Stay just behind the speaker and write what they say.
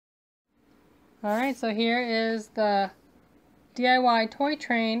Alright, so here is the DIY toy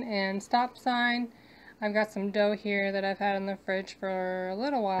train and stop sign. I've got some dough here that I've had in the fridge for a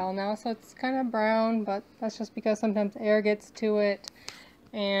little while now, so it's kind of brown, but that's just because sometimes air gets to it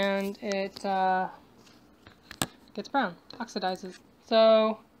and it gets brown, oxidizes.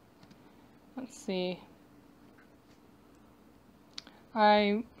 So, let's see.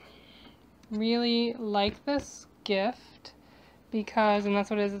 I really like this gift because, and that's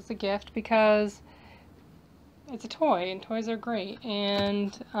what it is, it's a gift because it's a toy and toys are great,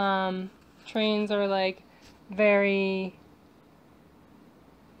 and trains are like very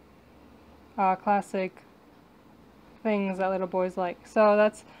classic things that little boys like. So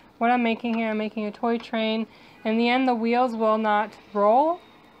that's what I'm making here. I'm making a toy train. In the end, the wheels will not roll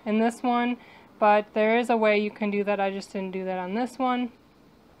in this one, but there is a way you can do that. I just didn't do that on this one,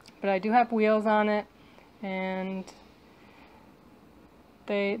 but I do have wheels on it, and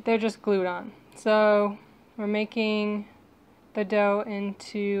they're just glued on. So we're making the dough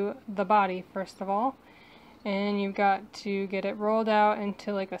into the body first of all, and you've got to get it rolled out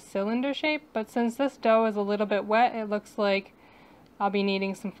into like a cylinder shape, but since this dough is a little bit wet, it looks like I'll be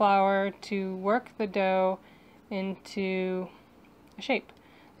needing some flour to work the dough into a shape.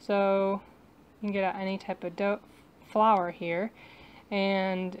 So you can get out any type of flour here,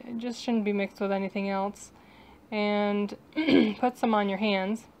 and it just shouldn't be mixed with anything else, and put some on your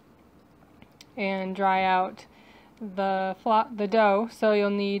hands and dry out the dough. So you'll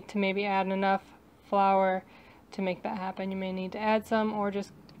need to maybe add enough flour to make that happen. You may need to add some, or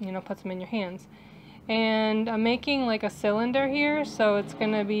just, you know, put some in your hands. And I'm making like a cylinder here, so it's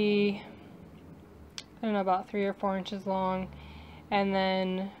gonna be, I don't know, about 3 or 4 inches long, and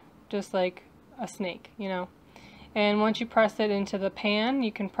then just like a snake, you know. And once you press it into the pan,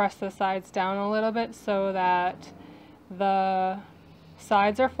 you can press the sides down a little bit so that the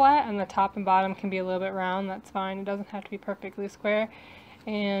sides are flat and the top and bottom can be a little bit round. That's fine. It doesn't have to be perfectly square,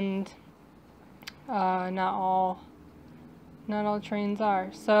 and not all trains are.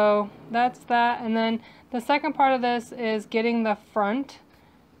 So that's that. And then the second part of this is getting the front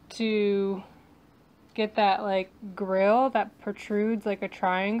to get that like grill that protrudes like a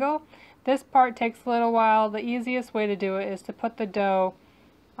triangle. This part takes a little while. The easiest way to do it is to put the dough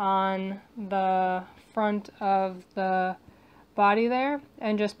on the front of the body there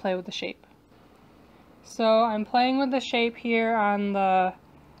and just play with the shape. So I'm playing with the shape here on the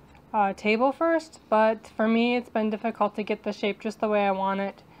table first, but for me it's been difficult to get the shape just the way I want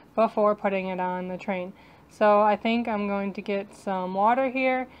it before putting it on the train. So I think I'm going to get some water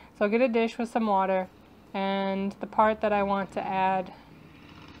here. So I'll get a dish with some water, and the part that I want to add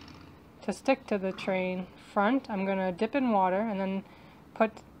to stick to the train front, I'm going to dip in water and then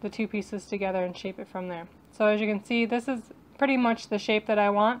put the two pieces together and shape it from there. So as you can see, this is pretty much the shape that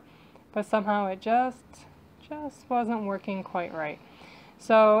I want, but somehow it just wasn't working quite right.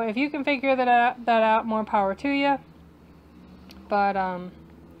 So if you can figure that out, more power to you. But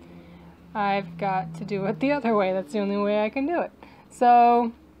I've got to do it the other way. That's the only way I can do it.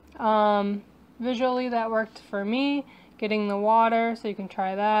 So visually that worked for me, getting the water, so you can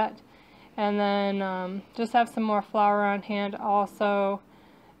try that. And then just have some more flour on hand also.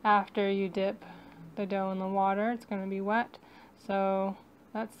 After you dip the dough in the water, it's going to be wet. So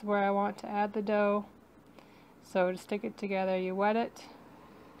that's where I want to add the dough. So to stick it together, you wet it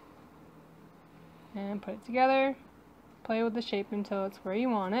and put it together, play with the shape until it's where you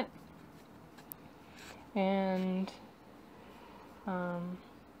want it, and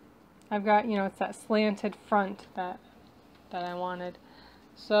I've got, you know, it's that slanted front that I wanted.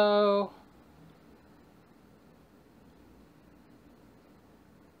 So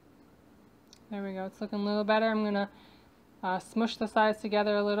there we go, it's looking a little better. I'm gonna smush the sides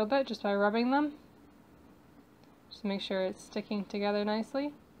together a little bit just by rubbing them, just to make sure it's sticking together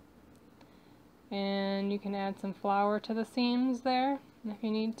nicely. And you can add some flour to the seams there if you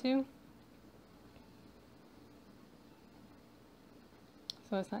need to,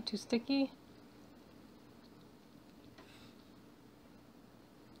 so it's not too sticky.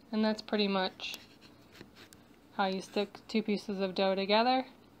 And that's pretty much how you stick two pieces of dough together.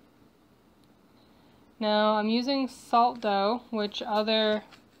 Now I'm using salt dough, which other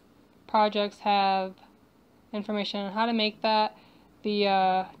projects have information on how to make that.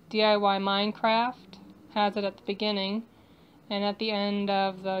 The DIY Minecraft has it at the beginning, and at the end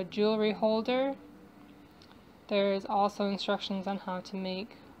of the jewelry holder there's also instructions on how to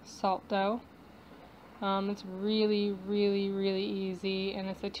make salt dough. It's really easy, and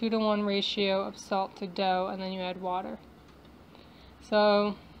it's a 2-to-1 ratio of salt to dough, and then you add water.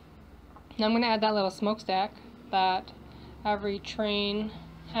 So now I'm going to add that little smokestack that every train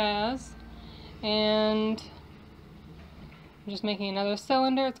has, And I'm just making another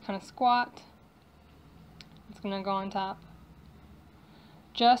cylinder. It's kind of squat. It's going to go on top,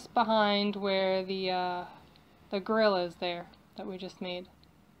 just behind where the grill is there that we just made.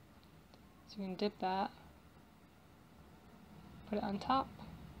 So you can dip that, put it on top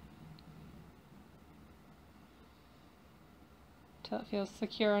till it feels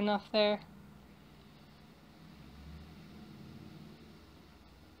secure enough there.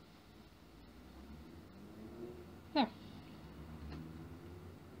 There.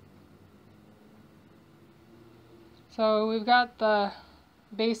 So we've got the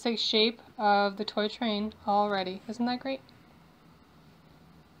basic shape of the toy train already. Isn't that great?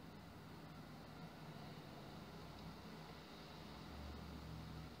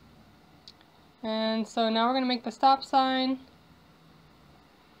 And so now we're going to make the stop sign,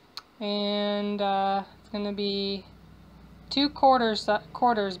 and it's going to be 2 quarters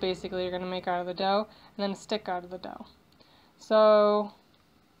basically you're going to make out of the dough, and then a stick out of the dough. So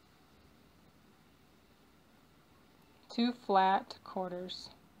 2 flat quarters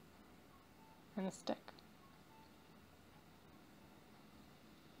and a stick.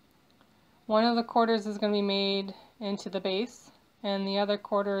 One of the quarters is going to be made into the base, and the other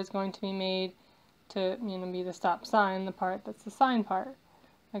quarter is going to be made to, be the stop sign, the part that's the sign part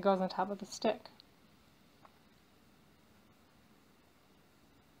that goes on top of the stick.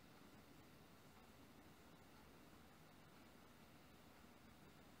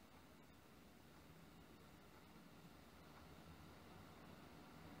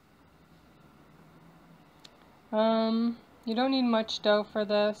 You don't need much dough for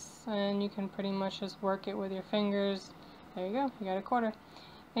this, and you can pretty much just work it with your fingers. There you go, you got a quarter.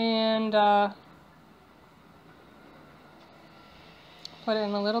 And put it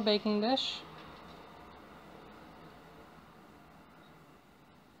in a little baking dish.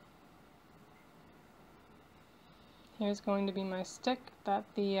 Here's going to be my stick that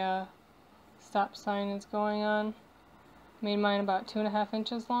the stop sign is going on. Made mine about 2.5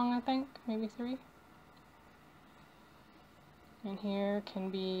 inches long, I think, maybe 3. And here can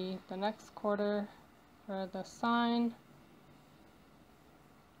be the next quarter for the sign.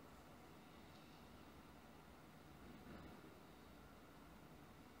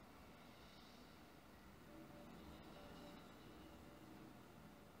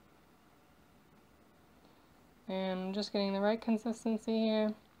 And I'm just getting the right consistency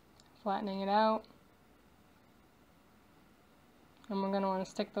here, flattening it out. And we're going to want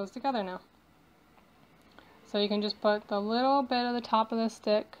to stick those together now. So you can just put the little bit of the top of the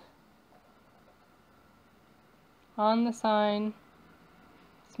stick on the sign,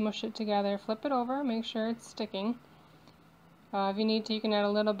 smush it together, flip it over, make sure it's sticking. If you need to, you can add a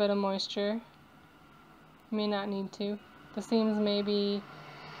little bit of moisture. You may not need to. The seams may be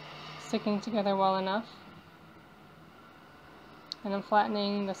sticking together well enough. And I'm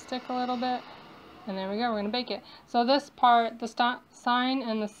flattening the stick a little bit, and there we go, we're going to bake it. So this part, the stop sign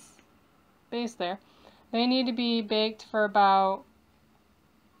and the base there, they need to be baked for about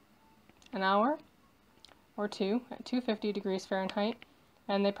an hour or 2 at 250 degrees Fahrenheit.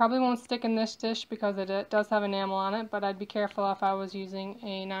 And they probably won't stick in this dish because it does have enamel on it, but I'd be careful if I was using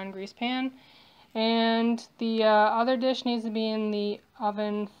a non-grease pan. And the other dish needs to be in the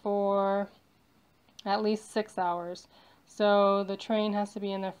oven for at least 6 hours. So the train has to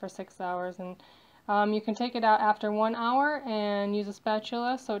be in there for 6 hours, and you can take it out after 1 hour and use a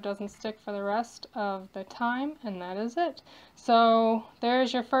spatula so it doesn't stick for the rest of the time, and that is it. So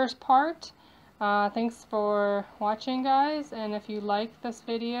there's your first part. Thanks for watching, guys, and if you like this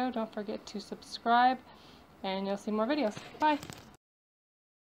video, don't forget to subscribe, and you'll see more videos. Bye!